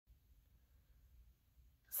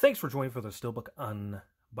Thanks for joining for the SteelBook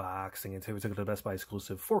unboxing. And today we took it to the Best Buy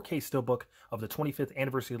exclusive 4K SteelBook of the 25th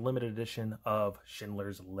anniversary limited edition of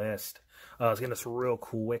Schindler's List. Let's get this real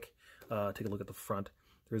quick. Take a look at the front.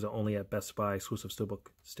 There's an only at Best Buy exclusive SteelBook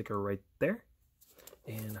sticker right there.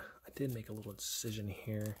 And I did make a little incision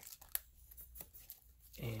here.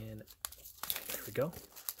 And there we go.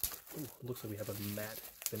 Ooh, looks like we have a matte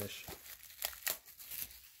finish.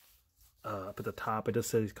 Up at the top, it just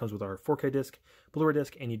says it comes with our 4K disc, Blu-ray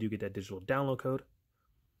disc, and you do get that digital download code.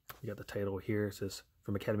 You got the title here. It says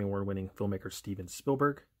from Academy Award-winning filmmaker Steven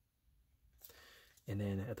Spielberg. And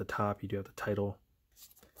then at the top, you do have the title.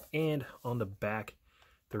 And on the back,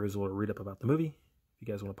 there is a little read-up about the movie. If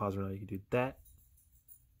you guys want to pause it now, you can do that.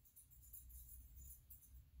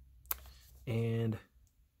 And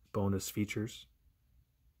bonus features.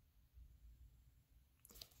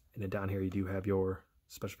 And then down here, you do have your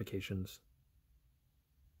specifications.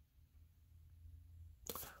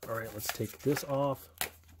 All right, let's take this off.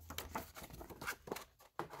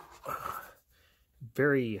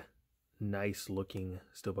 Very nice looking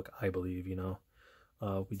SteelBook, I believe, you know.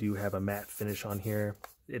 We do have a matte finish on here.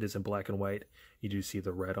 It is in black and white. You do see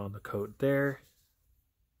the red on the coat there.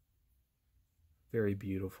 Very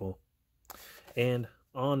beautiful. And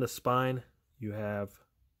on the spine, you have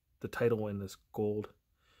the title in this gold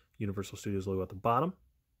Universal Studios logo at the bottom.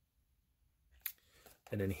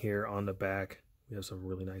 And then here on the back, we have some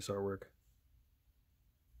really nice artwork.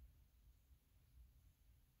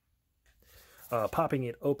 Popping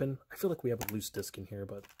it open, I feel like we have a loose disc in here,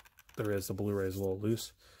 but there is. The Blu-ray is a little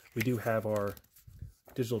loose. We do have our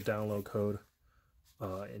digital download code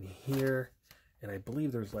in here, and I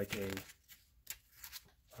believe there's like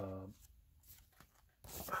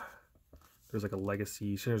a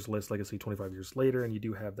legacy, Schindler's List legacy 25 years later, and you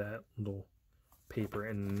do have that little paper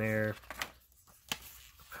in there.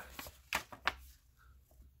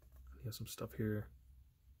 You have some stuff here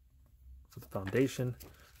for the foundation,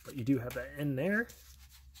 but you do have that in there.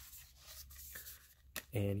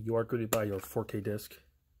 And you are greeted by your 4K disc.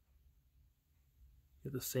 You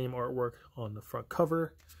have the same artwork on the front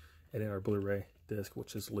cover, and then our Blu-ray disc,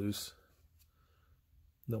 which is loose.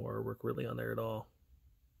 No artwork really on there at all.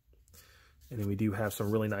 And then we do have some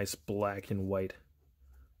really nice black and white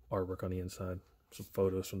artwork on the inside. Some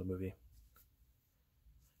photos from the movie.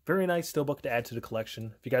 Very nice SteelBook to add to the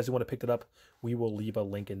collection. If you guys want to pick it up, we will leave a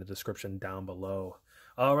link in the description down below.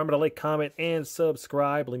 Remember to like, comment, and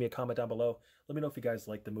subscribe. Leave me a comment down below. Let me know if you guys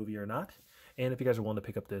like the movie or not. And if you guys are willing to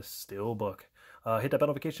pick up this SteelBook. Hit that bell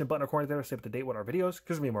notification button or corner there to stay up to date with our videos,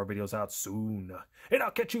 because there's going to be more videos out soon. And I'll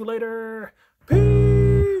catch you later.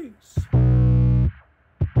 Peace!